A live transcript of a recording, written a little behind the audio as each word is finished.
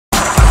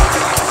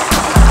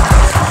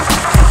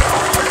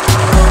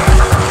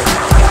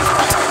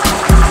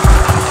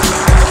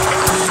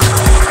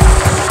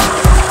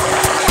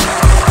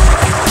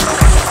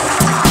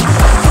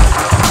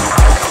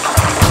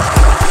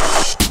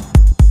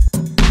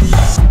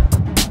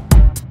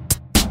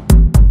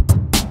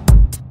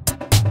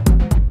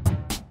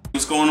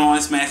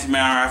it's Matthew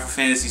Maurer for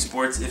Fantasy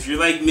Sports. If you're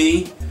like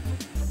me,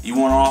 you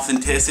want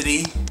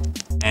authenticity,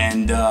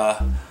 and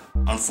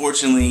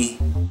unfortunately,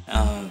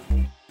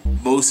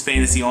 most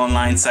fantasy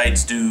online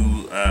sites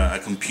do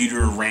a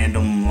computer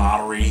random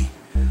lottery.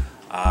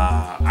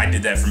 I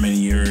did that for many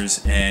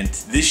years, and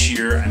this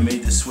year I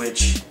made the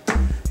switch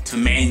to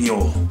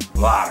manual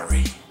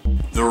lottery.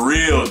 The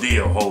real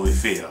deal,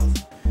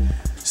 Holyfield.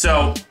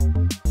 So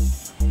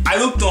I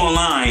looked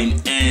online,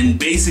 and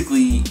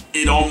basically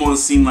it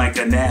almost seemed like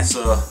a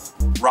NASA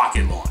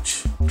rocket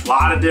launch. A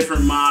lot of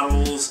different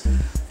models,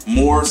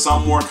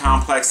 some more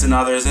complex than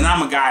others, and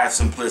I'm a guy of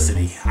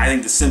simplicity. I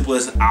think the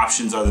simplest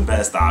options are the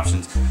best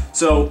options.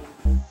 So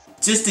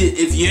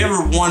if you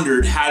ever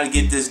wondered how to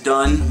get this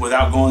done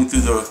without going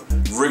through the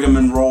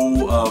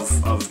rigmarole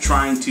of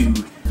trying to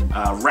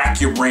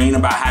rack your brain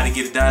about how to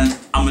get it done,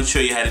 I'm going to show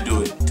you how to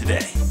do it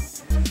today.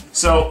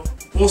 So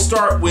we'll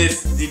start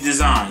with the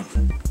design.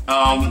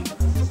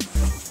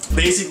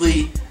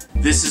 Basically,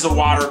 this is a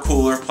water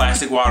cooler,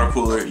 plastic water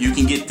cooler. You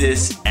can get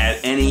this at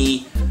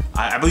any,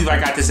 I believe I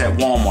got this at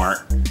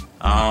Walmart.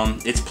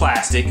 It's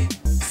plastic. I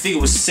think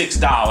it was $6.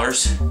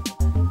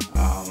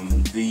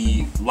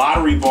 The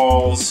lottery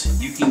balls,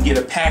 you can get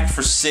a pack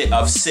of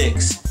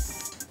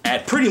 6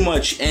 at pretty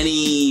much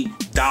any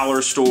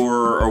dollar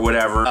store or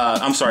whatever.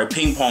 I'm sorry,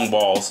 ping pong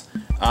balls.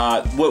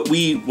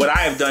 What I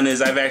have done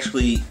is I've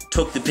actually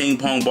took the ping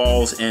pong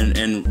balls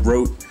and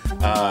wrote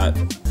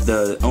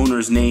the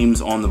owner's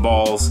names on the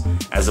balls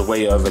as a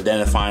way of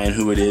identifying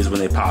who it is when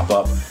they pop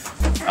up.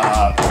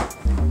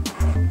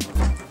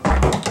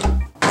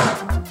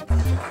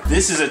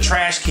 This is a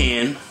trash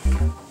can,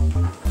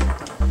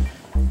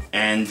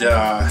 and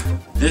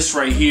this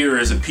right here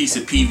is a piece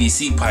of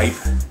PVC pipe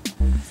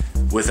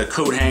with a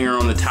coat hanger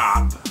on the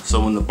top. So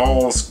when the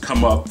balls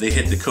come up, they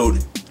hit the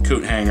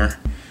coat hanger,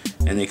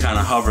 and they kind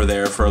of hover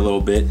there for a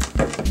little bit.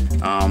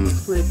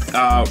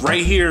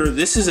 Right here,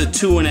 this is a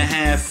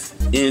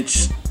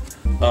 2.5-inch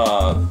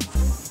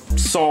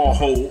saw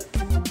hole.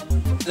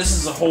 This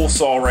is a hole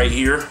saw right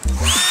here.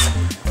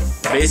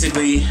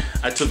 Basically,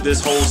 I took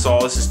this hole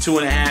saw. This is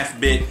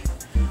 2.5-bit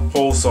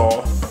hole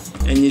saw,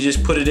 and you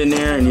just put it in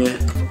there and you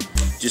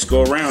just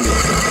go around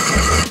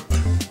it,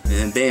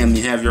 and bam,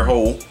 you have your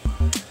hole.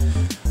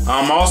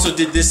 I also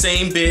did the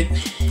same bit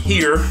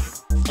here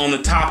on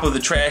the top of the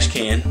trash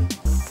can.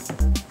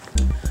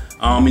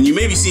 And you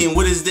may be seeing,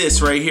 what is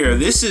this right here?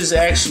 This is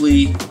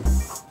actually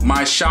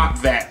my Shop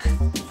Vac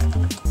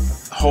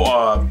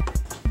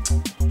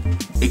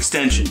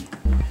extension.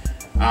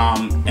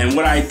 And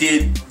what I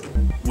did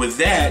with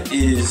that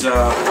is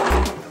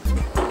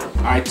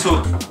I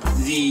took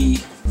the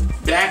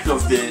back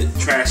of the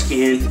trash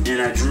can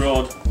and I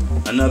drilled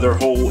another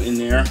hole in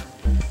there.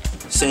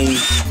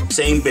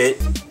 Same bit,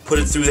 put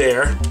it through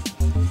there,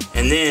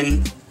 and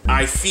then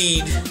I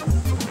feed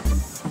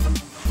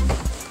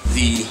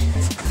the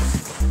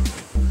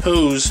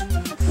hose,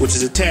 which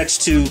is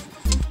attached to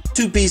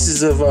 2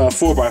 pieces of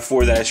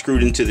 4x4 that I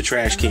screwed into the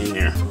trash can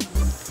there.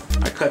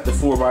 I cut the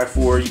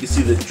 4x4, you can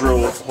see the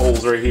drill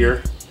holes right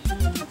here.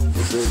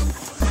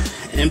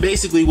 And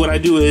basically what I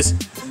do is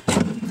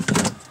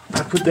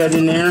I put that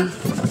in there,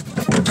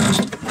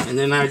 and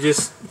then I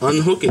just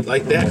unhook it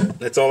like that.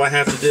 That's all I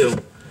have to do.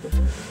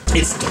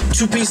 It's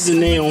 2 pieces of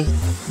nail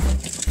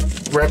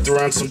wrapped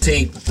around some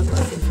tape.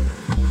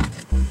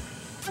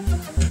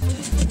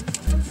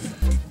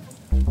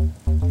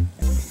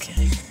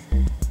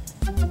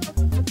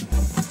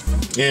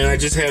 And I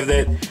just have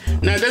that.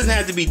 Now, it doesn't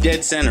have to be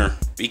dead center,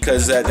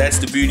 because that's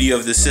the beauty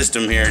of the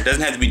system here. It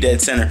doesn't have to be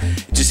dead center.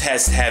 It just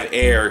has to have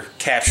air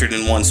captured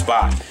in one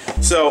spot.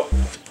 So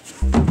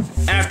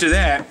after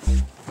that,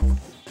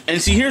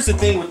 and see, here's the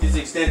thing with this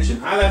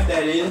extension. I left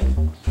that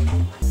in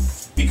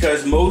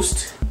because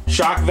most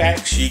Shop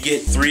Vacs, you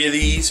get 3 of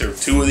these or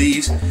 2 of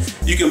these.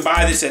 You can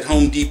buy this at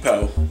Home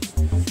Depot,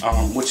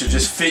 which will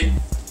just fit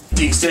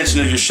the extension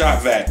of your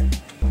Shop Vac.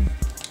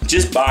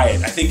 Just buy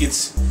it. I think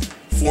it's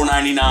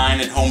 $4.99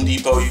 at Home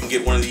Depot. You can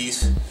get one of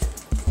these.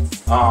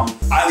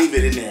 I leave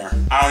it in there.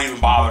 I don't even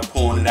bother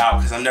pulling it out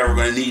because I'm never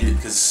going to need it,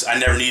 because I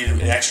never needed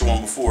an extra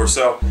one before.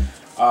 So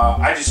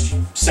I just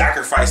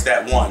sacrifice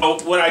that one. So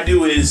what I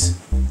do is,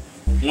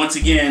 once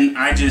again,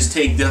 I just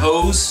take the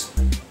hose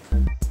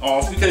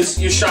off, because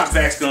your Shop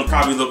Vac's going to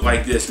probably look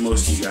like this,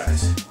 most of you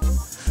guys.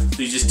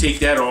 So you just take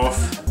that off.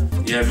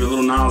 You have your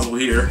little nozzle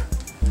here.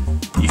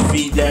 You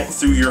feed that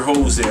through your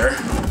hose there,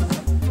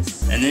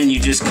 and then you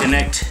just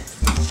connect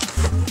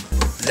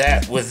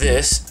that with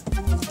this,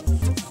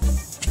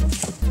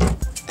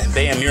 and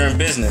bam, you're in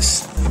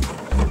business.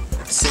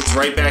 It sits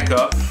right back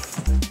up.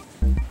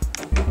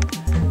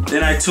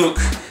 Then I took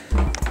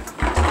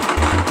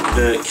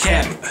the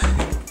cap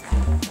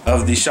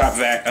of the Shop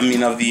Vac,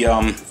 of the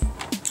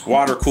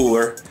water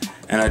cooler,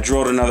 and I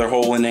drilled another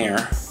hole in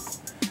there.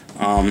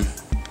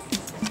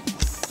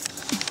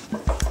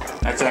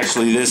 That's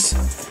actually this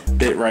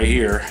bit right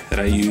here that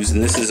I use,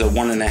 and this is a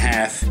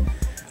 1.5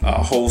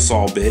 hole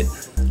saw bit.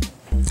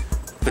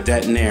 Put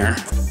that in there.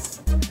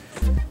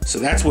 So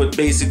that's what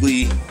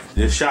basically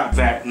the Shop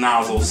Vac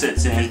nozzle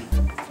sits in.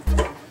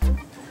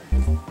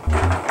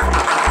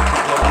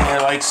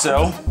 like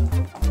so.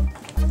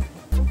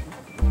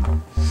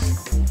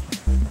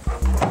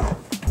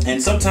 And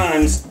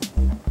sometimes,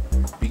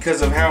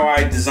 because of how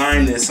I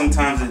designed this,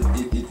 sometimes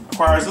it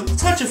requires a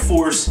touch of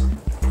force.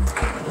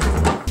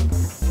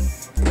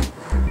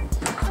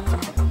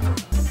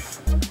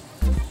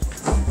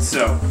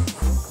 So,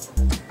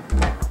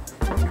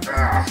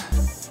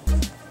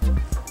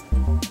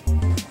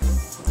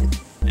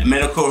 a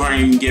metal coat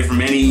hanger you can get from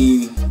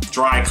any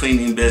dry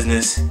cleaning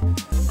business,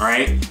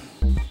 right?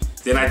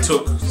 Then I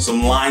took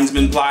some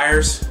Linesman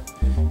Pliers.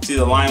 See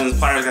the Linesman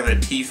Pliers got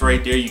that teeth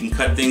right there you can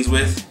cut things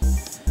with.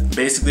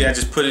 Basically, I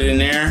just put it in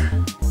there,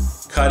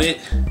 cut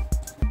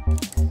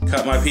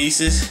my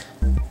pieces,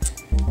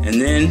 and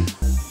then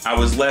I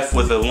was left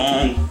with a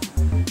long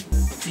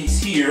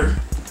piece here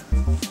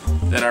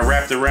that I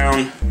wrapped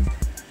around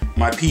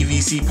my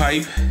PVC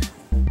pipe.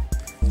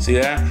 See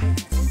that?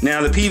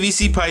 Now the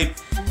PVC pipe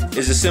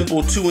is a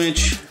simple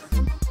 2-inch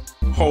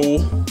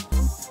hole.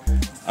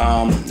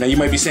 Now you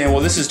might be saying,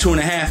 well, this is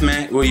 2.5,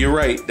 Matt. Well, you're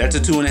right, that's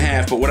a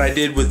 2.5. But what I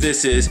did with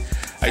this is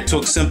I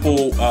took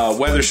simple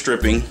weather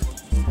stripping,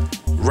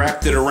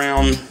 wrapped it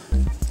around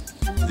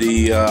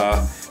the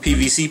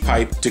PVC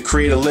pipe to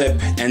create a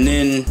lip, and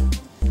then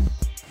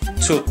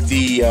took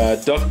the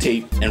duct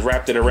tape and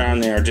wrapped it around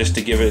there just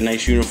to give it a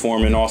nice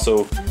uniform and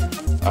also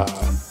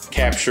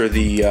capture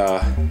the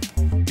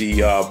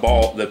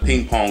ball, the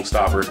ping pong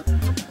stopper.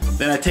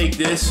 Then I take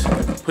this,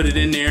 put it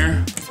in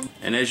there,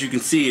 and as you can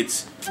see,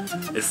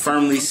 it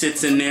firmly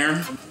sits in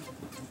there,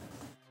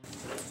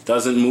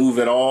 doesn't move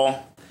at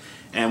all.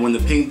 And when the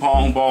ping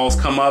pong balls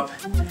come up,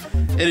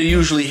 it'll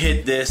usually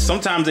hit this.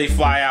 Sometimes they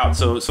fly out,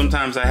 so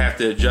sometimes I have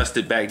to adjust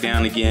it back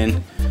down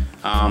again.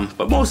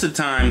 But most of the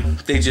time,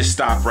 they just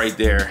stop right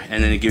there,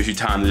 and then it gives you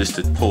time just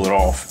to pull it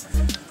off.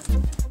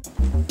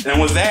 And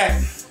with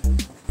that,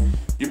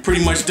 you're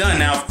pretty much done.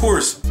 Now, of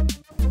course,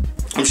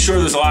 I'm sure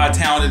there's a lot of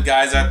talented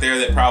guys out there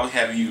that probably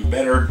have even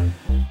better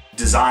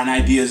design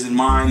ideas than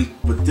mine,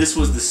 but this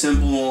was the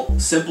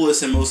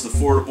simplest and most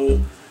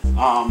affordable.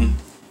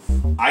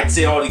 I'd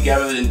say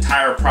altogether the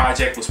entire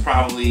project was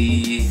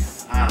probably,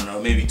 I don't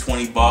know, maybe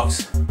 20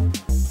 bucks,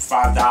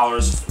 $5 or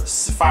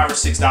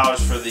 $6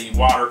 for the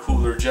water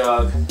cooler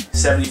jug,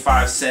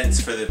 75 cents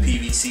for the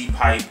PVC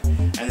pipe,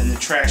 and then the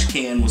trash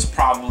can was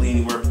probably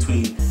anywhere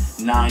between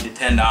 $9 to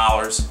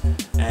 $10,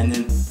 and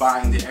then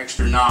buying the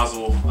extra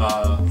nozzle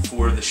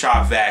for the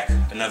Shop Vac,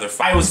 another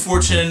 $5. I was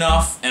fortunate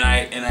enough, and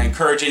I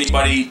encourage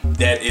anybody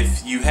that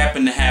if you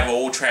happen to have an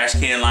old trash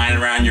can lying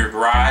around your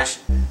garage,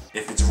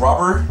 if it's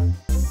rubber,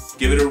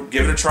 give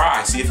it a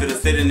try. See if it'll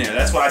fit in there.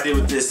 That's what I did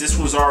with this. This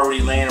was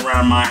already laying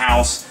around my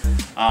house.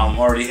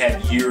 Already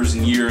had years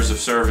and years of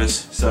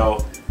service,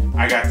 so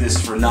I got this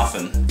for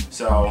nothing.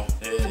 So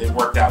it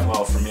worked out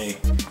well for me.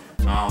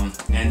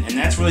 And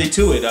that's really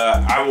to it.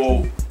 I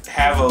will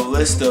have a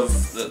list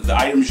of the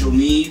items you'll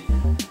need,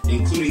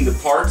 including the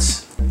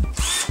parts,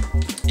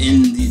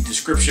 in the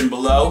description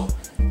below.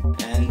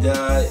 And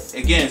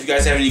again, if you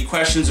guys have any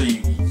questions or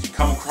you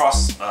come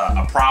across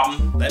a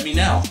problem, let me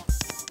know.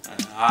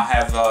 I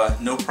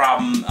have no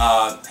problem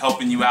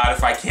helping you out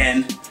if I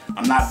can.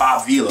 I'm not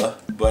Bob Vila,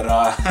 but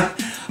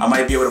I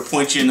might be able to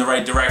point you in the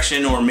right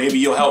direction, or maybe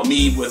you'll help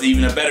me with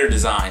even a better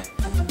design.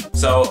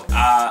 So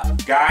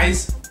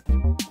guys,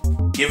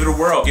 give it a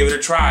whirl, give it a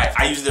try.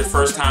 I used it the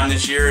first time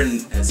this year,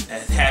 and as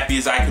happy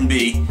as I can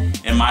be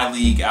in my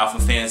league, Alpha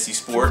Fantasy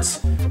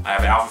Sports. I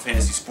have an Alpha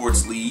Fantasy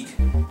Sports League,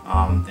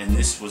 and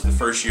this was the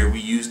first year we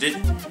used it,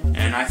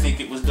 and I think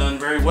it was done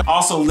very well.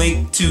 Also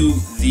linked to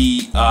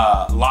the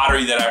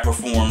lottery that I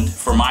performed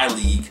for my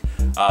league.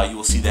 You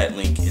will see that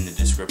link in the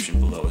description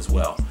below as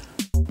well.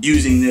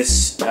 Using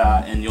this,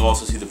 and you'll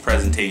also see the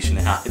presentation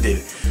and how I did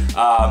it.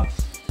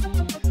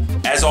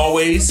 As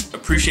always,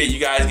 appreciate you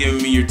guys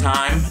giving me your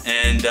time,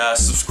 and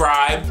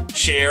subscribe,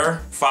 share,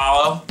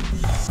 follow,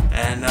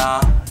 and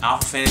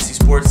Alpha Fantasy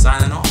Sports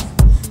signing off.